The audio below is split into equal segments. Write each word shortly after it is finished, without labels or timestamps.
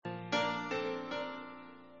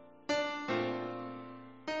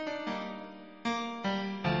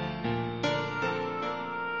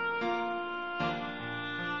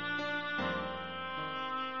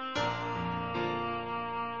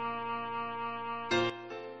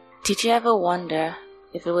Did you ever wonder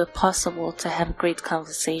if it were possible to have great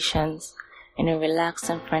conversations in a relaxed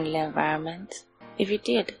and friendly environment? If you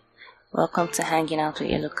did, welcome to Hanging Out with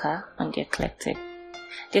Iluka on The Eclectic.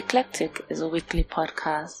 The Eclectic is a weekly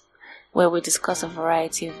podcast where we discuss a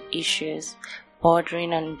variety of issues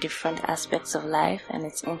bordering on different aspects of life and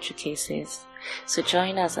its intricacies. So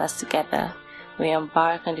join us as together we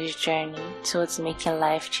embark on this journey towards making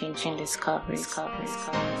life-changing discoveries.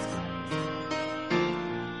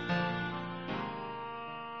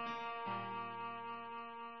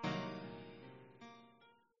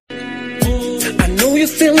 You're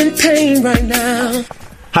feeling pain right now.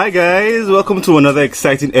 Hi guys, welcome to another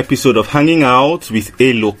exciting episode of Hanging Out with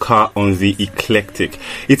Iluka on The Eclectic.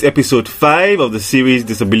 It's episode 5 of the series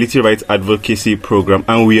Disability Rights Advocacy Program,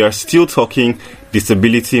 and we are still talking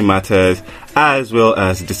disability matters as well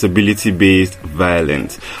as disability-based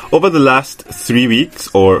violence. Over the last 3 weeks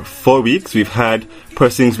or 4 weeks, we've had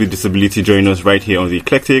persons with disability join us right here on The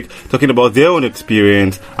Eclectic, talking about their own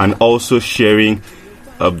experience and also sharing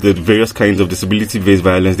the various kinds of disability-based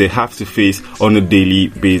violence they have to face on a daily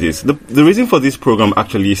basis. The reason for this program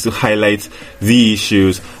actually is to highlight the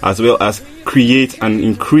issues as well as create and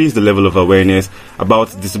increase the level of awareness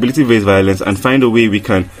about disability-based violence and find a way we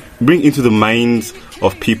can bring into the minds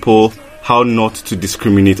of people how not to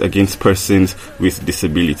discriminate against persons with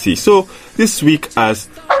disability. So this week, as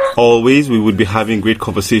always, we would be having great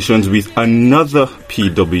conversations with another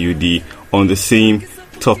PWD on the same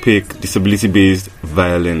topic, disability-based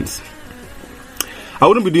violence. I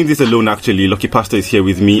wouldn't be doing this alone actually. Lucky Pastor is here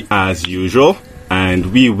with me as usual, and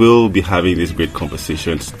we will be having these great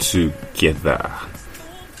conversations together.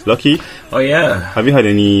 Lucky? Oh yeah. Have you had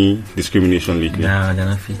any discrimination lately? Nah, they're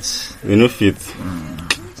not fit. They're not fit?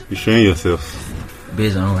 Be showing yourself.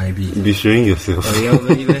 Based on who I be. Be showing yourself. Oh yeah,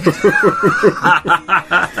 baby.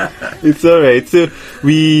 It's alright. So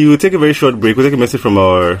we will take a very short break. We'll take a message from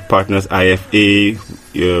our partners IFA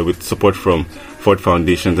with support from Ford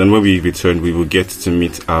Foundations, and when we return we will get to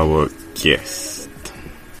meet our guest.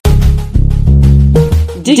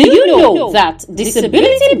 Do you know that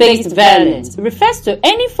disability-based violence refers to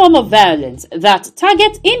any form of violence that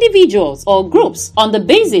targets individuals or groups on the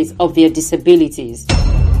basis of their disabilities?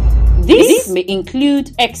 This may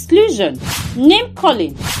include exclusion,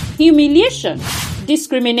 name-calling, humiliation,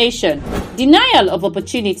 discrimination, denial of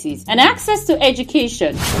opportunities, and access to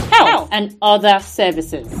education, health, and other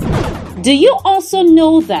services. Do you also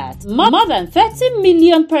know that more than 30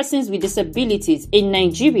 million persons with disabilities in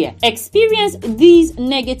Nigeria experience these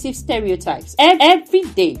negative stereotypes every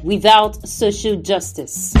day without social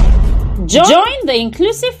justice? Join the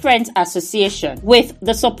Inclusive Friends Association with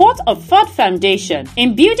the support of Ford Foundation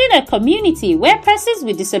in building a community where persons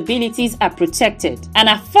with disabilities are protected and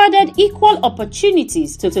afforded equal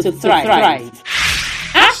opportunities to thrive.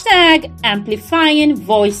 Hashtag amplifying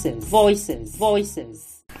voices.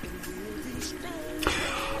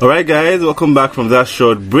 Alright guys, welcome back from that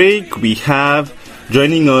short break. We have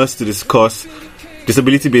joining us to discuss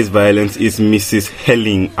disability-based violence is Mrs.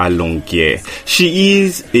 Helen Alongie. She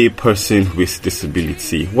is a person with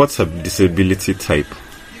disability. What's her disability type?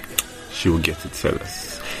 She will get to tell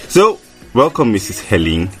us. So, welcome Mrs.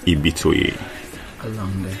 Helen Ibitoye.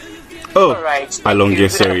 Alongie. Oh, all right. Alongie,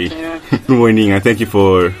 sorry. Good morning, and thank you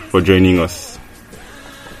for joining us.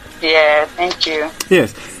 Yeah, thank you.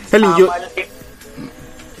 Yes. Helen,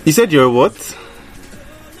 you said you're what?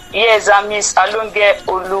 Yes, I'm Miss Alongie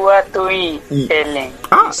Oluwatoyin Helen.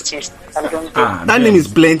 That name is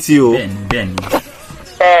plenty. Ben.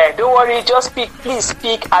 Don't worry, just please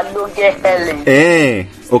speak Alongie Helen.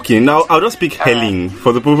 Okay, now I'll just speak Helen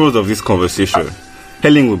for the purpose of this conversation.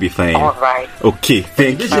 Helen will be fine. All right. Okay, thank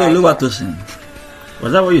you. Did you say Oluwatosin?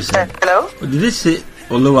 Was that what you said? Hello? Or did you say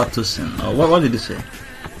Oluwatosin? Or what did you say?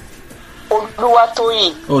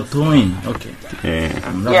 Oluwatoyin. Oh, Toyin. Okay. Yeah.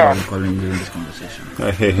 That's what we're calling during this conversation.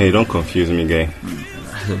 Hey, don't confuse me, guy.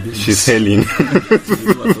 She's Helen.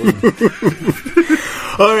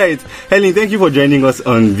 All right, Helen, thank you for joining us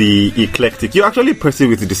on The Eclectic. You're actually a person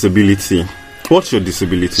with a disability. What's your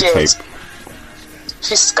disability type?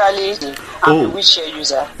 Physically, I'm a wheelchair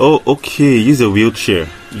user. Oh, okay. Use a wheelchair.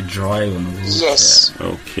 You drive on a wheelchair. Yes.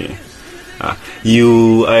 Okay. I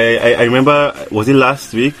remember, was it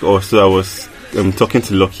last week or so? I was talking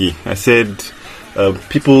to Lucky. I said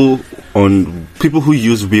people who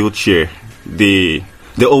use wheelchair, they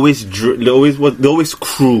always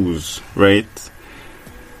cruise, right?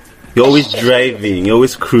 You're always driving, you're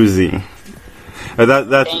always cruising.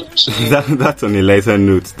 That's on a lighter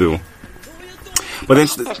note, though. But then,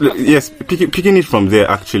 yes, picking it from there,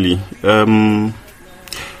 actually.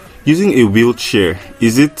 Using a wheelchair,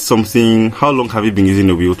 is it something, how long have you been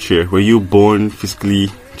using a wheelchair? Were you born physically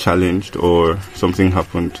challenged or something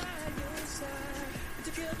happened?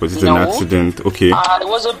 Was it an accident? Okay. I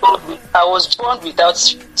was born without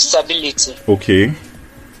disability. Okay.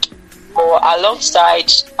 Or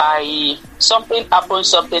alongside, something happened,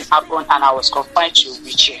 and I was confined to a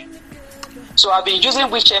wheelchair. So I've been using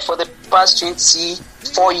wheelchair for the past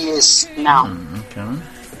 24 years now. Okay.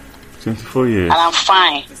 24 years. And I'm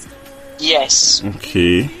fine. Yes.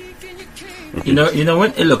 Okay. You know,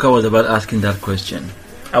 when Eloka was about asking that question,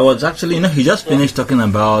 I was actually, he just finished talking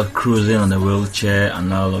about cruising on a wheelchair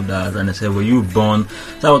and all of that, and I said, were you born?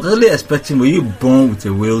 So I was totally expecting, were you born with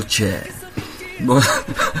a wheelchair? But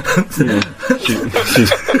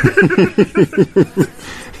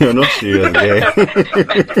You're not serious, guy.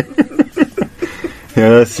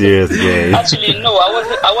 You're not serious, guy. Actually, no,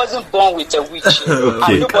 I wasn't born with a wheelchair.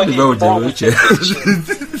 Okay. Nobody born with a born wheelchair. with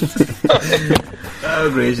a Oh,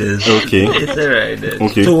 gracious. Okay. It's alright then.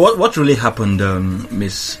 Okay. So what really happened,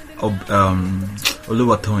 Miss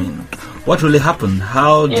Oluwatoyin? What really happened?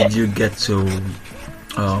 How did you get to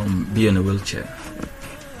be in a wheelchair?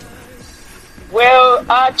 Well,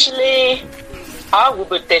 actually, I will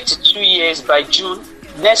be 32 years by June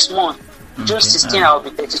next month. June 16, I will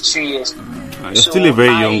be 32 years. You're still a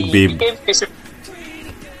very young babe.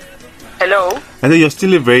 Hello? I said you're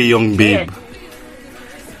still a very young babe. Yeah.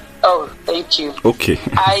 Oh, thank you. Okay.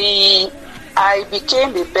 I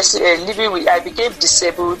became a person I became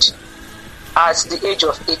disabled at the age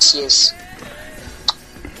of 8 years.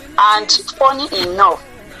 And funny enough,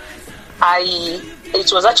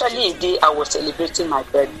 it was actually a day I was celebrating my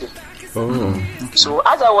birthday. Oh. So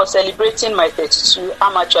as I was celebrating my 32,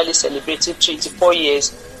 I'm actually celebrating 24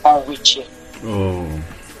 years on wheelchair. Oh.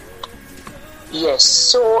 Yes.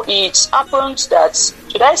 So it happened that,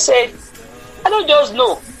 should I say, I don't just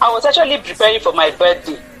know. I was actually preparing for my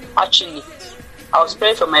birthday. Actually, I was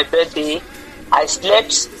preparing for my birthday. I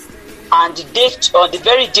slept, and on the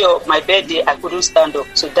very day of my birthday, I couldn't stand up.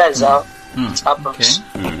 So that's how it happens.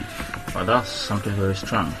 Okay. Well, that's something very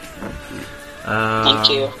strong. Thank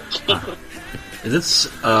you.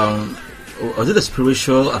 Was it a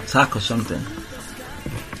spiritual attack or something?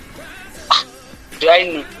 Do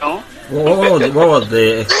I know? What was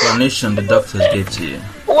the explanation the doctors gave to you?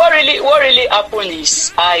 What really happened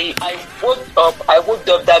is I woke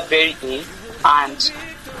up that very day, and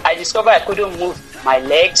I discovered I couldn't move my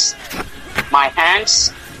legs, my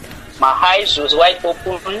hands, my eyes was wide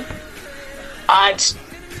open, and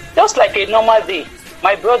just like a normal day,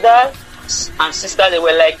 my brothers and sisters, they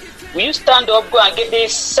were like, will you stand up, go and they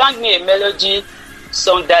sang me a melody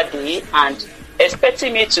song that day, and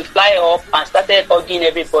expecting me to fly up and started hugging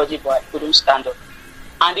everybody, but I couldn't stand up.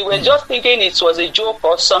 And they were just thinking it was a joke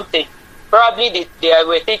or something. Probably they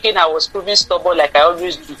were thinking I was proving stubborn like I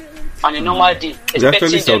always do on a normal day.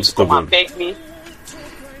 Expecting them to come and peg me.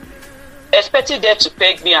 Expecting them to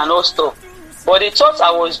peg me and all stuff. But they thought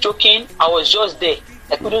I was joking. I was just there.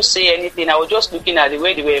 I couldn't say anything. I was just looking at the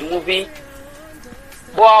way they were moving.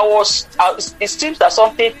 But it seems that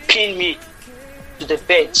something pinned me to the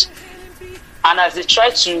bed. And as they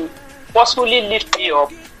tried to forcefully lift me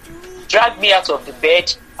up, drag me out of the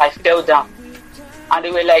bed, I fell down. And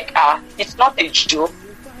they were like, it's not a joke.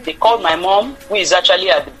 They called my mom, who is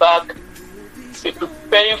actually at the back,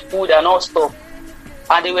 preparing food and all stuff.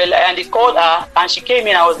 And they called her, and she came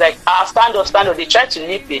in. I was like, stand up. They tried to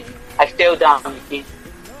lift me. I fell down again.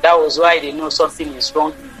 That was why they know something is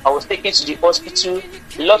wrong. I was taken to the hospital,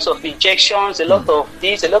 lots of injections, a lot of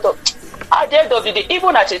this, at the end of the day,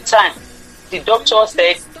 even at a time, the doctor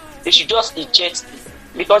said they should just inject me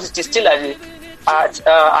because it is still at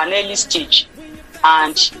an early stage,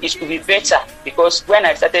 and it will be better because when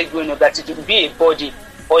I started growing up, that it will be a body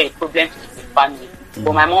or a problem to the family.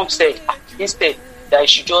 But my mom said instead that I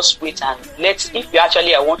should just wait and if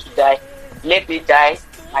I want to die, let me die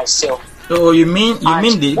myself. So you mean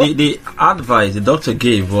the advice the doctor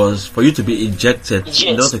gave was for you to be ejected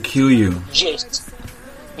in order to kill you? Yes.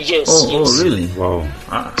 Oh, really? Wow.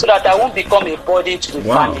 So that I won't become a burden to the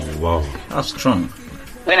family. Wow. That's strong.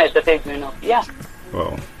 When I started growing up, yeah.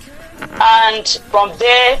 Wow. And from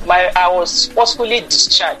there, I was forcefully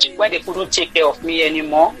discharged when they couldn't take care of me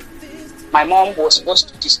anymore. My mom was supposed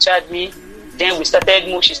to discharge me. Then she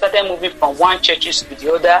started moving from one churches to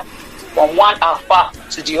the other, from one alpha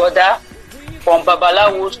to the other, from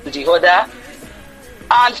Babalawos to the other.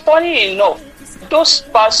 And funny enough, those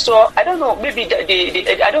pastors, I don't know, maybe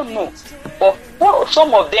I don't know, but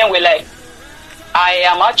some of them were like, I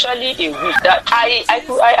am actually a weak. That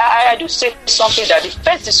I do say something that the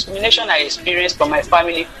first discrimination I experienced from my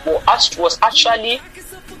family was actually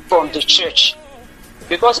from the church,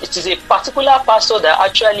 because it is a particular pastor that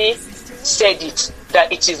actually said it,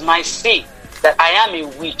 that it is my say that I am a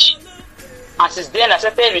witch. And since then I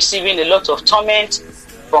started receiving a lot of torment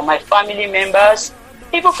from my family members,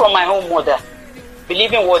 even from my own mother,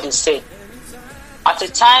 believing what they said. At the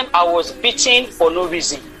time, I was beaten for no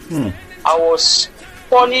reason. I was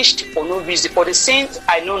punished for no reason, for the sins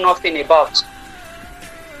I know nothing about.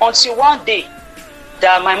 Until one day,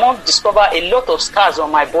 that my mom discovered a lot of scars on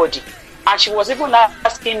my body. And she was even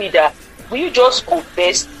asking me that, will you just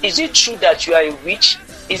confess? Is it true that you are a witch?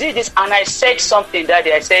 Is it this? And I said something that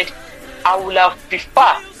day. I said, I would have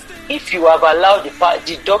preferred if you have allowed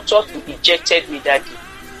the doctor to injected me that day.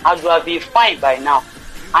 I would have been fine by now.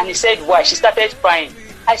 And he said, why? She started crying.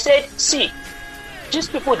 I said, see, these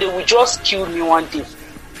people, they will just kill me one day.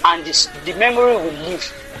 And the memory will live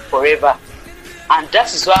forever. And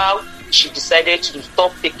that is how she decided to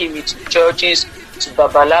stop taking me to churches, to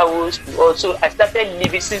babalawos. Also, I started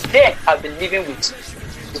living. Since then, I've been living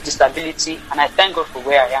with the disability. And I thank God for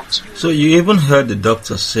where I am today. So you even heard the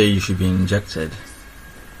doctor say you should be injected?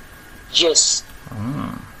 Yes.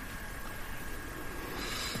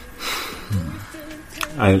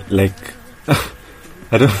 I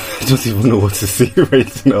don't even know what to say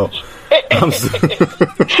right now. I'm so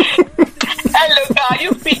Hello, are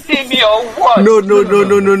you pitying me or what?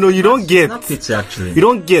 No. You don't get. Not pity, actually. You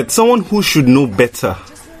don't get. Someone who should know better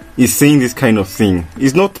is saying this kind of thing.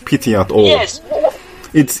 It's not pity at all. Yes.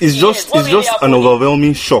 It's just an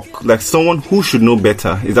overwhelming shock. Like someone who should know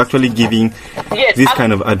better is actually giving this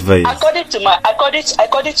kind of advice. According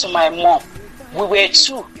to my mom, we were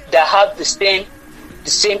two that had the same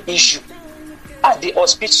issue at the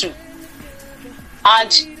hospital,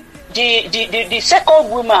 and the second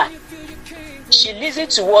woman, she listened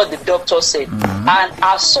to what the doctor said, and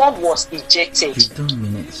her son was ejected.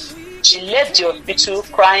 She left the hospital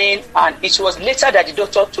crying, and it was later that the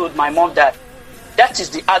doctor told my mom that is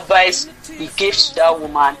the advice he gave to that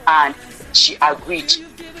woman, and she agreed.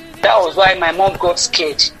 That was why my mom got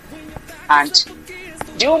scared, and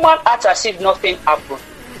the woman acted as if nothing happened.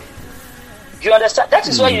 You understand? That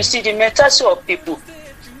is why you see the mentality of people.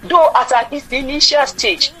 Though at the initial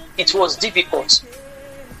stage, it was difficult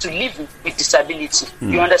to live with disability.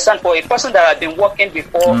 You understand? For a person that had been working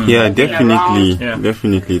before, yeah, definitely,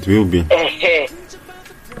 definitely, it will be.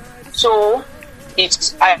 So,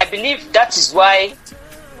 I believe that is why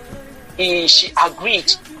she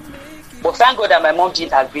agreed. But thank God that my mom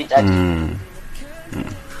didn't agree that day.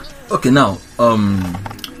 Okay, now,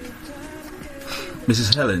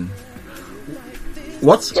 Mrs. Helen,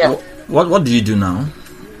 what do you do now?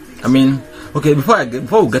 I mean, okay, before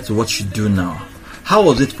we get to what you do now, how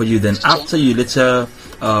was it for you then after you later,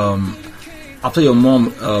 after your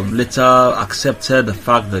mom later accepted the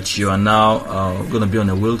fact that you are now going to be on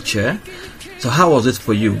a wheelchair? So how was it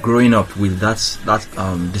for you growing up with that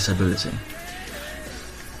disability?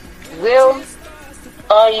 Well,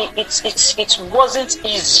 it wasn't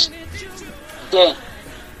easy then,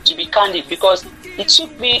 to be candid, because it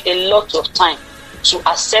took me a lot of time to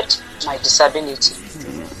accept my disability.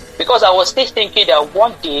 Because I was still thinking that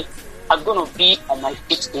one day I'm going to be on my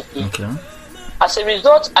feet again. Okay. As a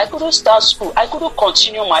result, I couldn't start school. I couldn't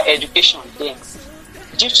continue my education then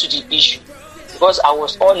due to the issue. Because I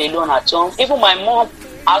was all alone at home. Even my mom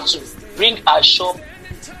had to bring her shop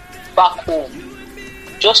back home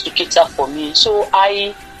just to cater for me. So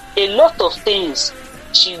a lot of things,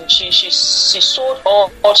 she sold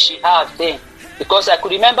all she had then. Because I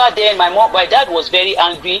could remember then my dad was very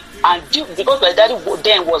angry, and because my dad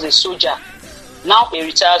then was a soldier, now a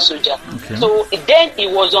retired soldier. Okay. So then he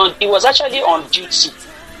was actually on duty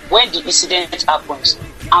when the incident happened.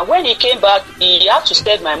 And when he came back, he had to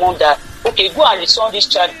tell my mom that, okay, go and return this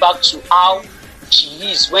child back to how she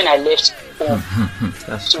is when I left home.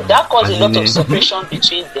 So that caused a lot of separation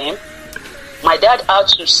between them. My dad had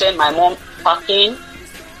to send my mom packing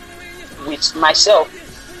with myself.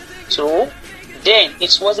 So then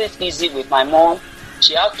it wasn't easy with my mom.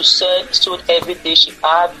 She had to sell everything she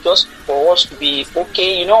had just for us to be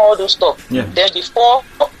okay, all those stuff. Yeah. Then before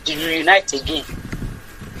they reunite again.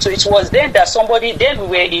 So it was then that we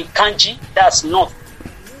were in Kanji, that's north.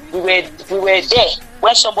 We were there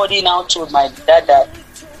when somebody now told my dad that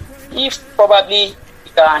if probably you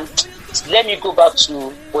can let me go back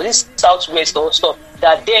to this southwest or stuff,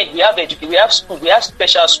 that then we have school, we have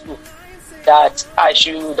special school, that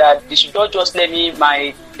they should not just let me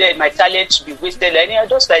my talent to be wasted,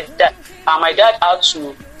 just like that. And my dad had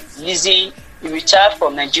to he retired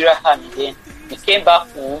from Nigeria Army. Then he came back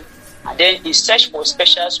home, and then he searched for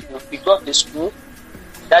special school. We got the school.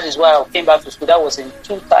 That is why I came back to school. That was in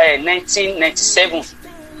 1997.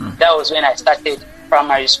 That was when I started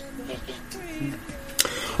primary school again.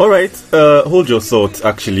 All right, hold your thoughts.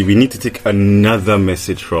 Actually, we need to take another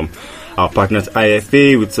message from our partners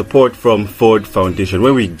IFA with support from Ford Foundation.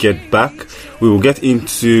 When we get back, we will get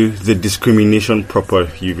into the discrimination proper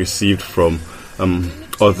you received from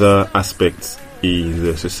other aspects in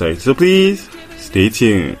the society. So please stay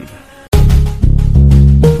tuned.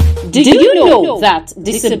 Do you know that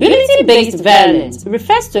disability-based violence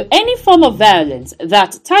refers to any form of violence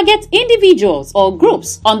that targets individuals or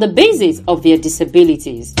groups on the basis of their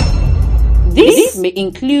disabilities? This may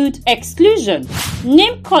include exclusion,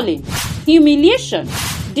 name-calling, humiliation,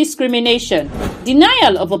 discrimination,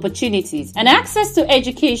 denial of opportunities, and access to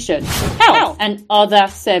education, health, and other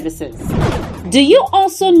services. Do you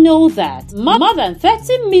also know that more than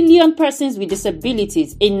 30 million persons with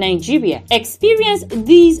disabilities in Nigeria experience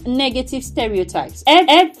these negative stereotypes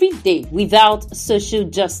every day without social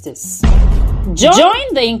justice?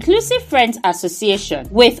 Join the Inclusive Friends Association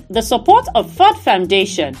with the support of Ford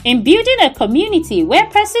Foundation in building a community where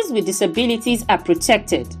persons with disabilities are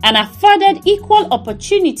protected and afforded equal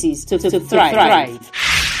opportunities to thrive.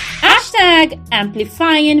 Hashtag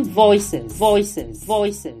amplifying voices.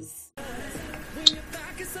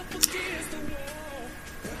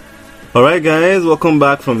 Alright guys, welcome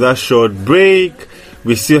back from that short break.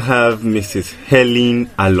 We still have Mrs. Helen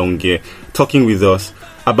Alonge talking with us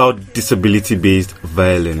about disability-based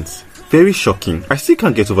violence. Very shocking. I still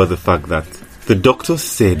can't get over the fact that the doctor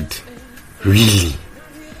said, really?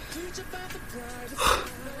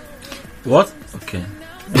 What? Okay.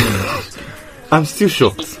 I'm still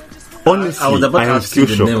shocked. Honestly, I am still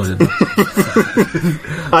shocked.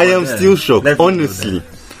 I am still shocked. Honestly.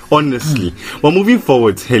 Well, moving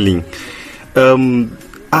forward, Helen, I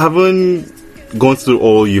haven't gone through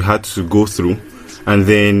all you had to go through, and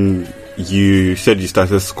then you said you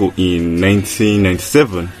started school in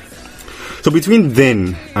 1997. So between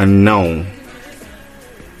then and now,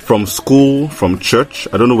 from school, from church,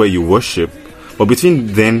 I don't know where you worship, but between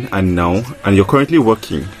then and now, and you're currently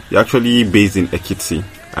working, you're actually based in Ekiti,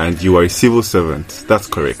 and you are a civil servant. That's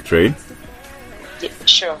correct, right? Yeah,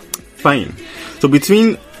 sure. Fine. So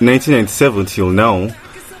between 1997 till now,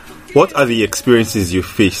 what are the experiences you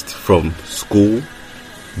faced from school,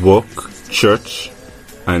 work, church,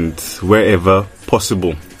 and wherever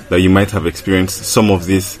possible that you might have experienced some of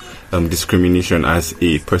this discrimination as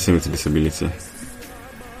a person with a disability?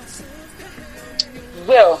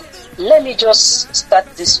 Well, let me just start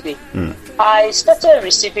this way. I started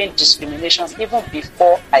receiving discrimination even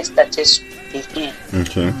before I started school again.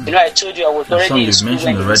 Okay. You know, I told you I was already in school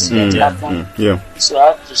when this happened. Yeah. So I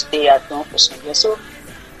have to stay at home for some years. So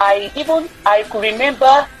I could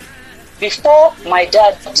remember before my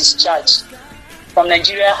dad discharged from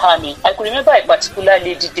Nigeria Army, I could remember a particular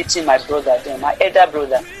lady dating my brother then, my elder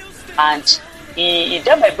brother. And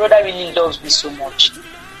that my brother really loves me so much.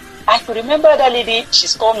 I could remember that lady,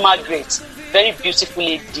 she's called Margaret, very beautiful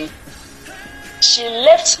lady. She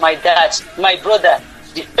left my brother,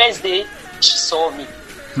 the first day she saw me.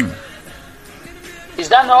 Is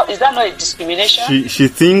that not a discrimination? She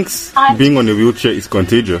thinks being on a wheelchair is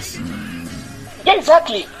contagious. Yeah,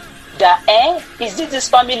 exactly. Is this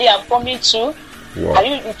family I'm coming to?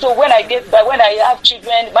 Wow. So when I have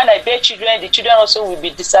children, when I bear children, the children also will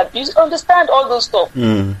be disabled. You understand all those stuff.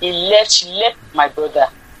 She left my brother.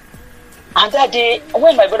 And that day,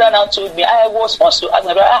 when my brother now told me, I was forced to ask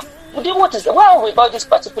my brother, what is that? What about this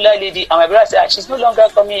particular lady? And my brother said, she's no longer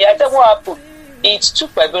coming here. I said, what happened? It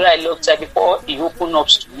took my brother a long time before he opened up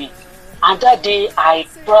to me. And that day, I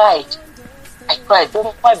cried.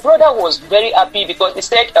 But my brother was very happy because he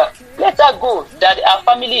said, let her go. That our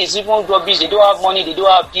family is even rubbish. They don't have money. They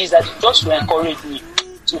don't have this. That just to encourage me.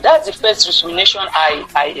 So that's the first discrimination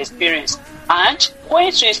I experienced. And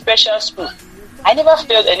going to a special school, I never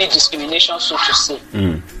felt any discrimination, so to say.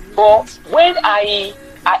 But when I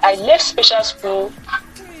left special school,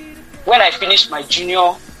 when I finished my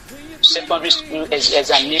junior secondary school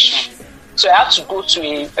examination, so I had to go to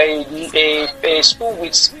a school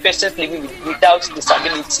with persons living without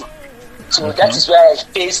disability. So that is where I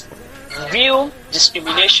faced real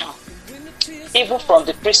discrimination, even from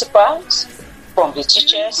the principals, from the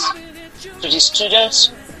teachers, to the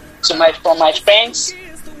students, from my friends.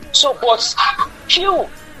 So, but few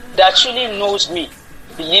that truly knows me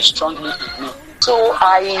believe strongly in me. So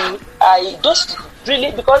I just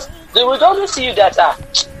really, because they would always see you that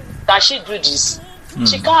can she do this?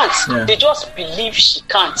 She can't. Yeah. They just believe she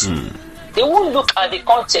can't. They won't look at the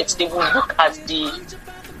context. They will look at the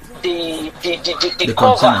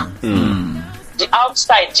cover, the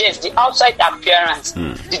outside, yes, the outside appearance.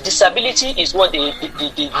 The disability is what they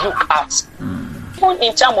look at. even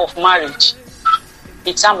in terms of marriage,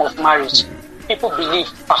 people believe.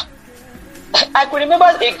 I could remember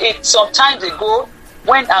some time ago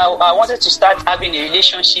when I wanted to start having a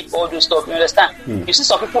relationship, all those stuff. You understand? You see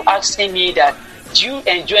some people asking me that, do you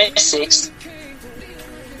enjoy sex?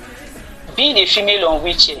 Being a female on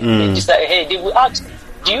wheelchair, they will ask,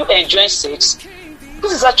 do you enjoy sex?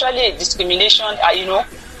 This is actually a discrimination.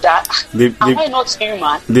 That am I not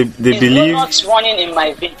human? They believe not running in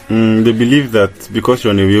my vein. They believe that because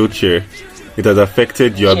you're in a wheelchair, it has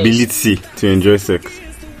affected your ability to enjoy sex.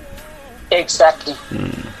 Exactly.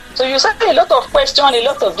 So you said a lot of questions, a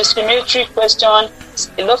lot of discriminatory questions,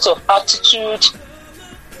 a lot of attitude,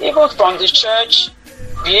 even from the church,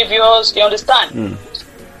 behaviors. You understand?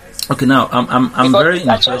 Okay, now I'm very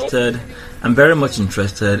interested. I'm very much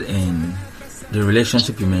interested in the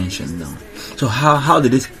relationship you mentioned now. So how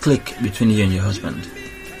did it click between you and your husband?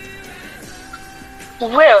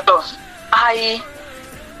 Well,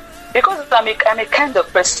 because I'm a kind of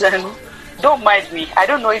person. Don't mind me. I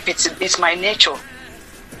don't know if it's my nature.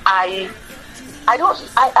 I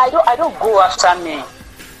don't go after men.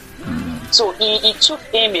 So it took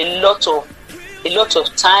him a lot of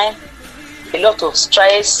time, a lot of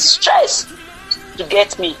stress to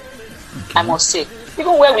get me. Okay. I must say,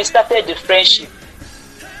 even when we started the friendship,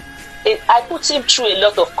 I put him through a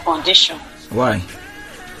lot of conditions. Why?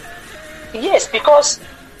 Yes, because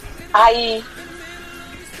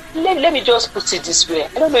let me just put it this way.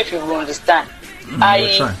 I don't know if you will understand. When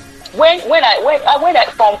I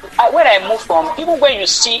move from, even when you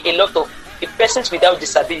see a lot of persons without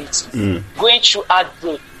disability going through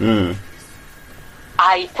heartbreak,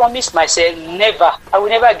 I promised myself I will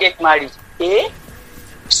never get married.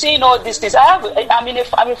 Seeing all these things, I'm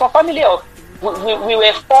from a family of we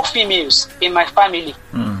were 4 females in my family,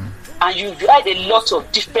 and you had a lot of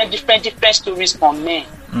different stories from men.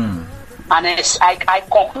 And I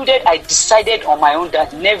concluded, I decided on my own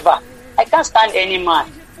that I can't stand any man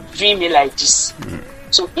doing me like this.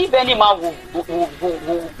 So if any man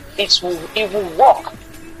it will work,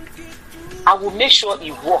 I will make sure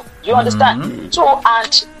it works. You understand? So,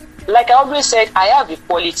 and like I always said, I have a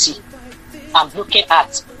quality I'm looking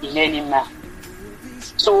at in any man.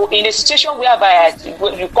 So in a situation whereby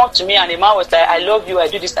you come to me and a man was like, I love you, I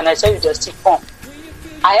do this, and I say you just come.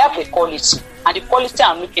 I have a quality. And the quality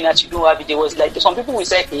I'm looking at, you don't have it. There was like, some people will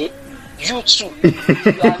say, hey, you too. You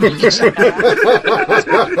are making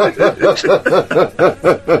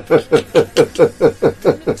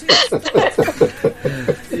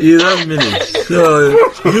You don't mean it. So,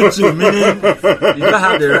 you too, meaning you don't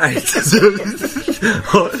have the right.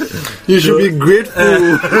 You should be grateful.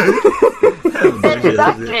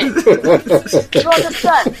 Exactly. You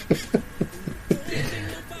understand?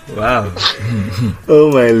 Wow.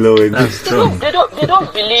 Oh my Lord.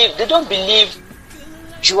 They don't believe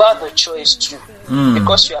you have a choice too,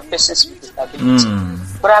 because you are persons with disability.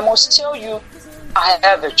 But I must tell you, I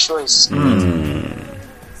have a choice.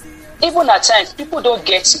 Even at times, people don't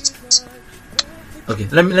get it. Okay,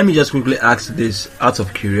 let me just quickly ask this out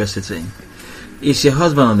of curiosity. Is your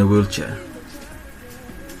husband on a wheelchair?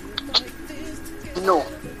 No.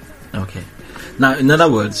 Okay. Now, in other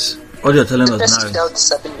words, what you're telling us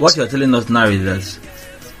now is that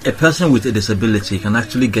a person with a disability can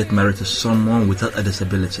actually get married to someone without a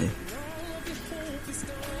disability.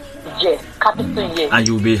 Yes, capital yes. And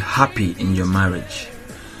you'll be happy in your marriage.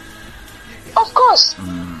 Of course.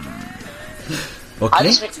 Okay. At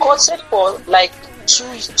least we courted for like 2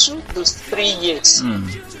 to 3 years.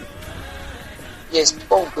 Yes,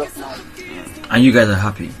 before we got married. And you guys are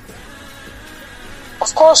happy?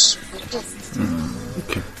 Of course we do.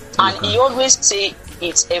 Okay. And he always say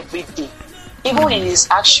it every day. Even in his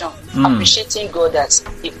action, appreciating God that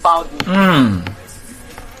he found me.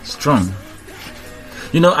 Strong.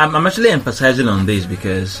 You know, I'm actually emphasizing on this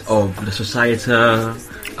because of the societal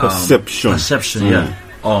perception,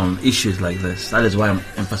 on issues like this. That is why I'm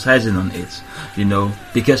emphasizing on it. You know,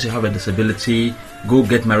 because you have a disability, go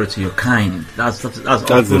get married to your kind. That's the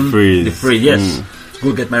phrase. The phrase, yes.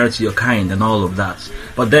 Go get married to your kind and all of that.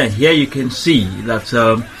 But then here you can see that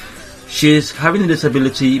she's having a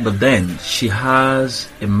disability, but then she has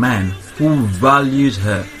a man who values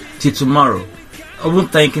her till tomorrow. Even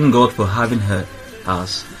thanking God for having her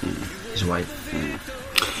as his wife.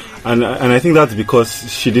 And I think that's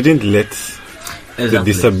because she didn't let the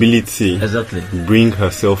disability bring her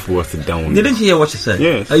self-worth down. Didn't you hear what she said?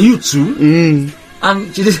 Yes. Are you too?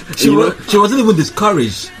 And she wasn't even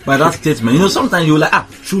discouraged by that statement. You know, sometimes you're like,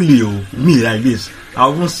 truly, me like this. I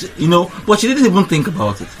won't, but she didn't even think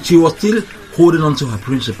about it. She was still holding on to her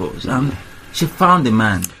principles, and she found a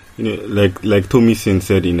man. You know, like Tommy Sin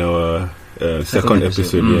said in our second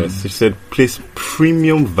episode. Yes, she said place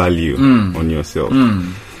premium value on yourself.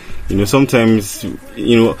 You know, sometimes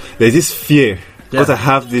there's this fear. Because I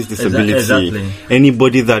have this disability, exactly.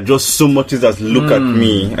 Anybody that just so much as look at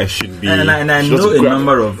me, I should be. And I know a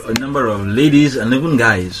number of ladies and even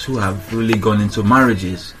guys who have really gone into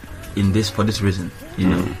marriages for this reason. You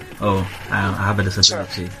know, I have a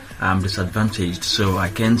disability, I'm disadvantaged, so I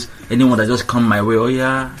can't. Anyone that just come my way,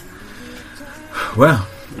 well,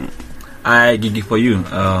 I gigi for you,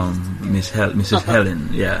 Mrs. Helen,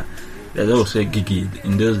 yeah. They don't say gigi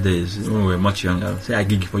in those days when we were much younger. Say I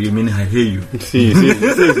gigi for you, meaning I hear you. See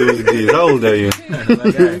those days. How old are you?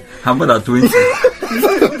 How about at 20?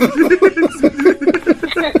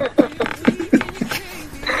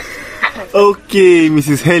 Okay,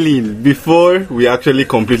 Mrs. Helen, before we actually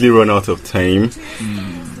completely run out of time,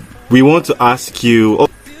 we want to ask you,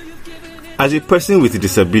 as a person with a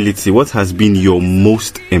disability, what has been your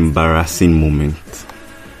most embarrassing moment?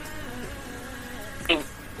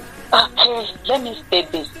 Okay, let me say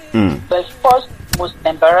this. The first most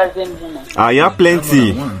embarrassing moment. Yeah,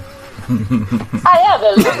 plenty. I have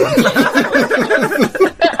a lot.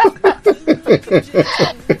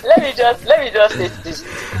 Let me just say this.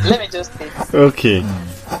 Okay.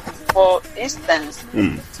 For instance,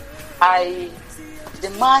 the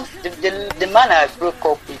man I broke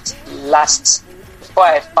up with last, before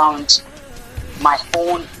I found my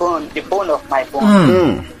own bone, the bone of my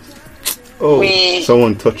bone.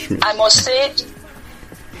 Someone touched me. I must say,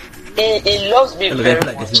 he loves me very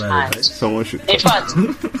much. And someone should. In fact,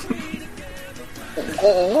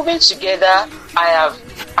 moving together, I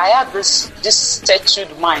have this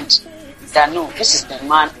settled mind that no, this is the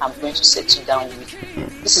man I'm going to settle down with.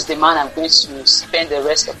 This is the man I'm going to spend the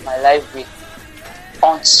rest of my life with,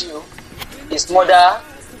 until his mother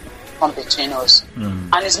come between us.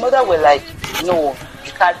 And his mother were like, no,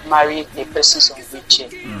 you can't marry a person on wheelchair.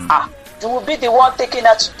 You will be the one taking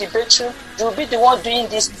her to the bedroom. You will be the one doing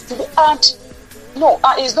this. And no,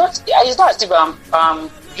 it's not as if I'm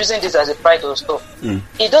using this as a pride or stuff.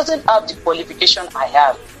 He doesn't have the qualification I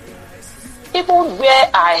have. Even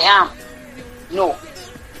where I am, no,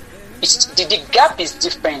 the gap is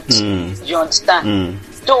different. You understand?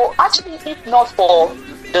 So actually, if not for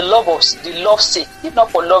the love's sake, if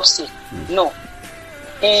not for love's sake, no.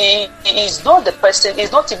 He is not the person.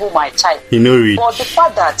 He's not even my type. He no reach. But the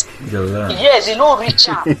fact that yes, he no reach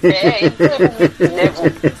him. He don't even reach the level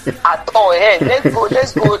at all.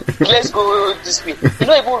 Let's go this way. He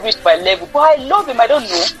don't even reach my level. But I love him. I don't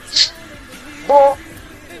know. But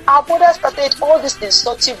our mother started all these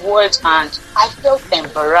insulting words, and I felt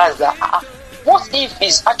embarrassed. That, what if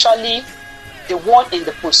he's actually the one in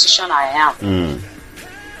the position I am?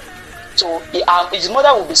 So his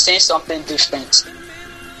mother will be saying something different.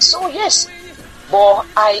 So yes, but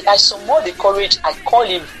I summoned the courage. I called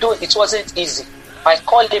him, though it wasn't easy. I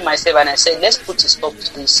called him myself and I said, let's put a stop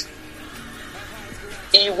to this.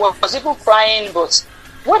 He was even crying, but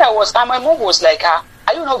what and my mom was like, are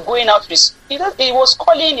you not going out with? He was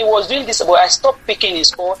calling, he was doing this, but I stopped picking his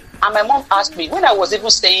call. And my mom asked me, when I was even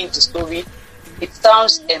saying the story, it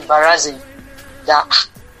sounds embarrassing that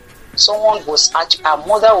someone was actually,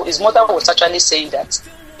 his mother was actually saying that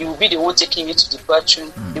he will be the one taking me to the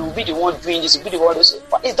bathroom. He will be the one doing this. He will be the one doing this.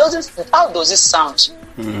 But it doesn't. How does it sound?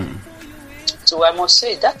 So I must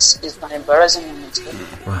say that is an embarrassing moment.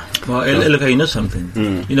 Well, look, you know something.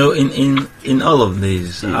 You know, in all of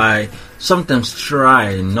this, I sometimes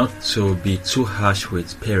try not to be too harsh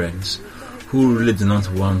with parents who really do not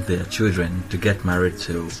want their children to get married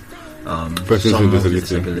to someone with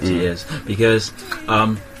disability. Yes, because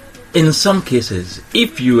in some cases,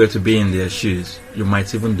 if you were to be in their shoes, you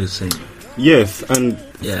might even do the same. Yes, and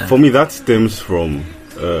for me that stems from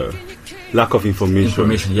lack of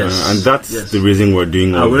information. Yes. And that's the reason we're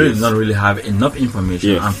doing all this. I not really have enough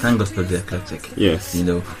information, and thank God for the Eclectic. Yes. You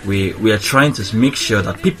know, we are trying to make sure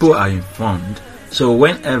that people are informed. So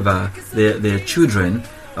whenever their children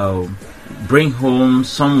bring home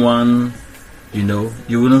someone, you know,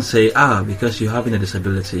 you wouldn't say, because you're having a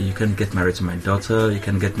disability, you can't get married to my daughter, you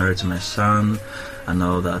can get married to my son, and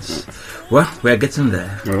all that. Well, we're getting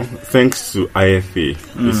there. Well, thanks to IFA.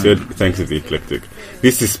 You said thanks to the Eclectic.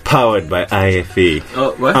 This is powered by IFA.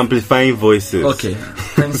 Oh, what? Amplifying voices. Okay,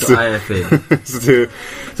 thanks to IFA.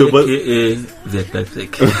 But the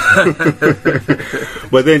Eclectic.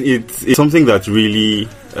 But then it's something that really,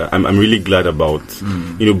 I'm really glad about.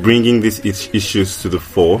 You know, bringing these issues to the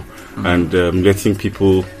fore. And letting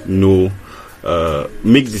people know,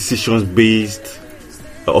 make decisions based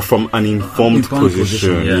or from an informed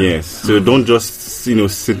position. Yes. So don't just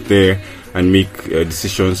sit there and make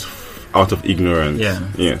decisions out of ignorance. Yeah.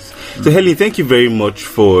 Yes. So Helen, thank you very much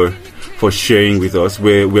for sharing with us.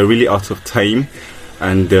 We're really out of time,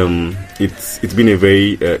 and it's been a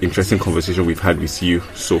very interesting conversation we've had with you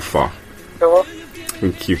so far.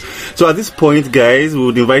 Thank you. So at this point, guys, we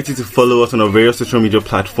would invite you to follow us on our various social media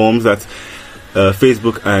platforms. That's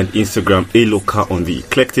Facebook and Instagram. Eloka on the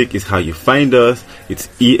Eclectic is how you find us. It's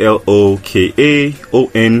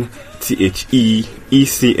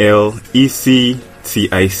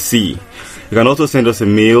ELOKAONTHEECLECTIC. You can also send us a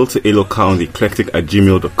mail to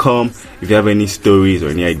elokaontheeclectic@gmail.com if you have any stories or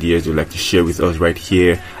any ideas you'd like to share with us right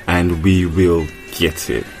here, and we will get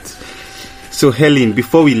it. So Helen,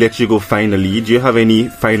 before we let you go finally, do you have any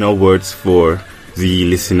final words for the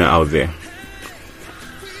listener out there?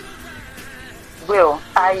 Well,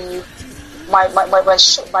 my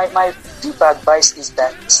deep advice is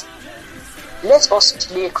that let us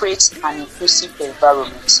create an inclusive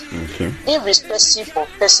environment, irrespective of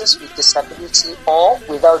persons with disability or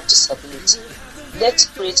without disability. Let's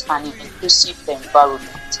create an inclusive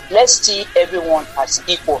environment. Let's see everyone as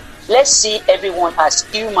equal. Let's see everyone as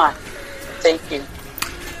human. Thank you.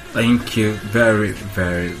 Thank you very,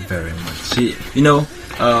 very, very much. See,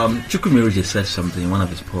 Chukwumerije said something in one of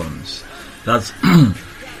his poems. That's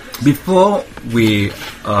before we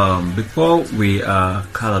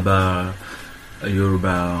Calabar,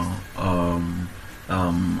 Yoruba,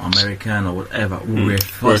 American or whatever, we were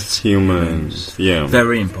first humans. Yeah,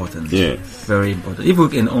 very important. Yes, very important. If we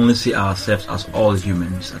can only see ourselves as all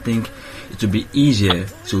humans, I think it would be easier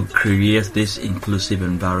to create this inclusive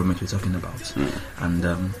environment we're talking about and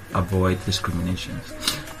avoid discriminations.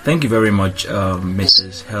 Thank you very much,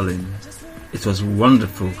 Mrs. Helen. It was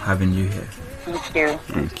wonderful having you here. Thank you.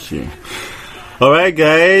 Thank you. Alright,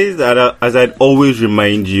 guys, as I'd always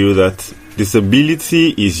remind you that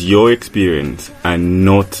disability is your experience and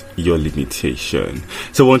not your limitation.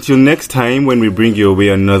 So until next time, when we bring your way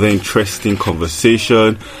another interesting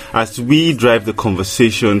conversation, as we drive the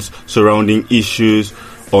conversations surrounding issues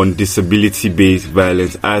on disability-based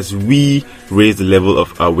violence, as we raise the level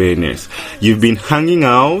of awareness. You've been hanging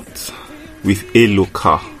out with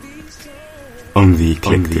Eloka on the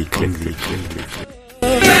Eclectic.